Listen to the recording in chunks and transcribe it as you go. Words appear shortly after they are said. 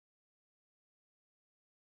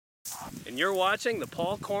and you're watching the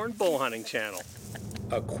Paul Korn Bow Hunting Channel.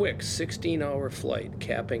 A quick 16-hour flight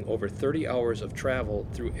capping over 30 hours of travel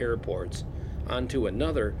through airports, onto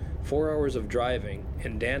another 4 hours of driving,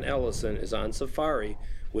 and Dan Ellyson is on safari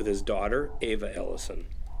with his daughter, Ava Ellyson.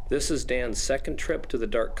 This is Dan's second trip to the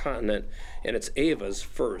Dark Continent, and it's Ava's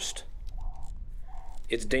first.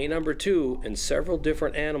 It's day number 2, and several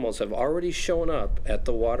different animals have already shown up at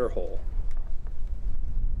the waterhole.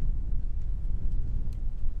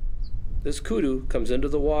 This kudu comes into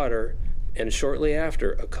the water, and shortly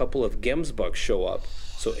after, a couple of gemsbuks show up,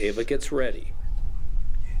 so Ava gets ready.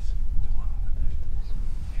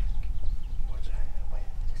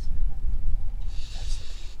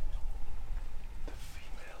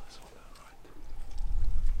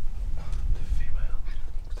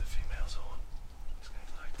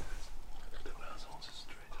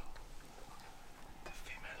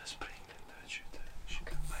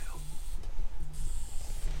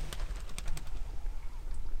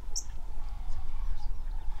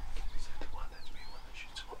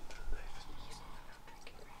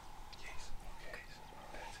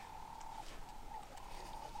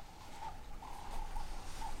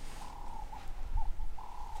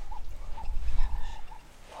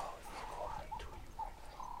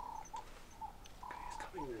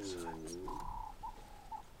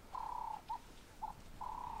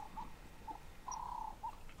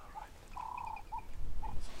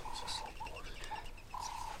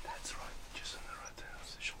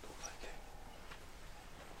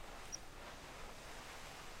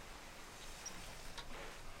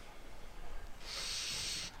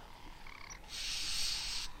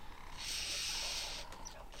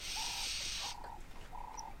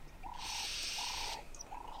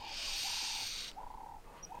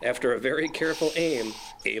 After a very careful aim,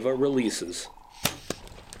 Ava releases.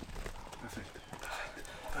 Perfect.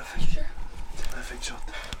 Perfect. Sure? Perfect shot.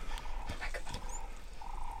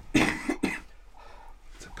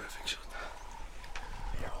 It's a perfect shot.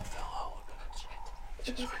 Arrow fell out.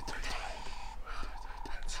 Just wait.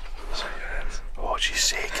 Show your hands. Oh, she's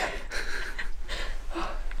shaking.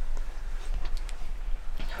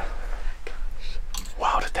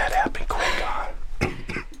 Wow, did that happen quick, huh?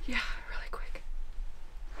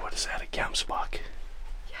 Is that a gemsbok?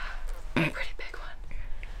 Yeah, pretty big one.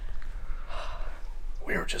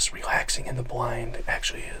 We were just relaxing in the blind,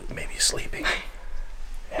 actually maybe sleeping,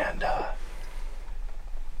 and all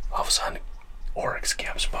of a sudden oryx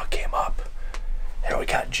gemsbok came up. There we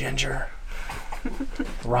got Ginger.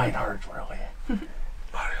 Reinhardt, really.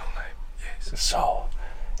 Mario name, yes. So,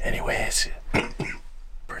 anyways,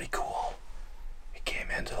 pretty cool. It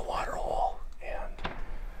came into the water hole and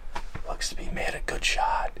looks to be made a good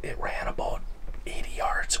shot. It ran about 80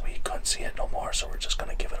 yards. We couldn't see it no more, so we're just going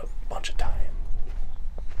to give it a bunch of time.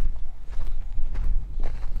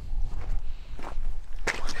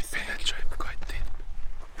 It penetrated quite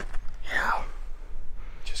deep. Yeah.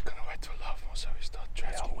 Just going to wait till love so we start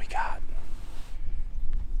tracking. Yeah, we got.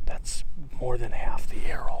 That's more than half the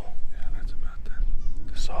arrow. Yeah, that's about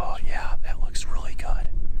that. So, yeah, that looks really good.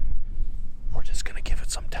 We're just going to give it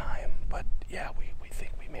some time, but yeah, we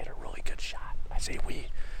think we made a really good shot. I say we.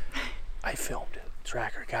 I filmed it.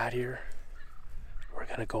 Tracker got here. We're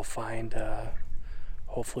gonna go find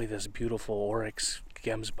hopefully this beautiful oryx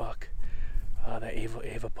gemsbok that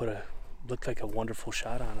Ava looked like a wonderful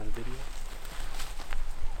shot on the video.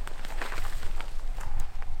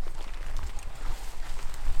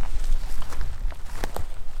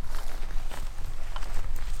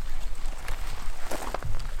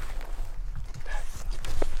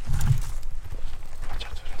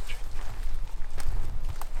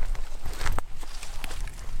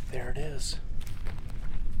 There it is.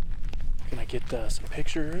 Gonna get some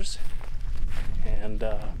pictures and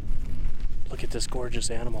look at this gorgeous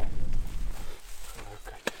animal.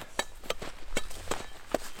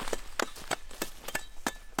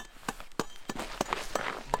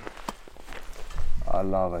 I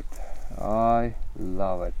love it. I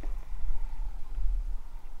love it.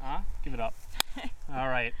 Give it up. All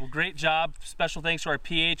right. Well, great job. Special thanks to our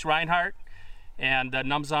PH Reinhardt and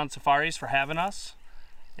Numzaan Safaris for having us.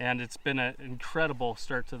 And it's been an incredible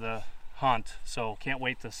start to the hunt, so can't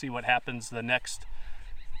wait to see what happens the next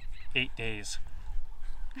 8 days.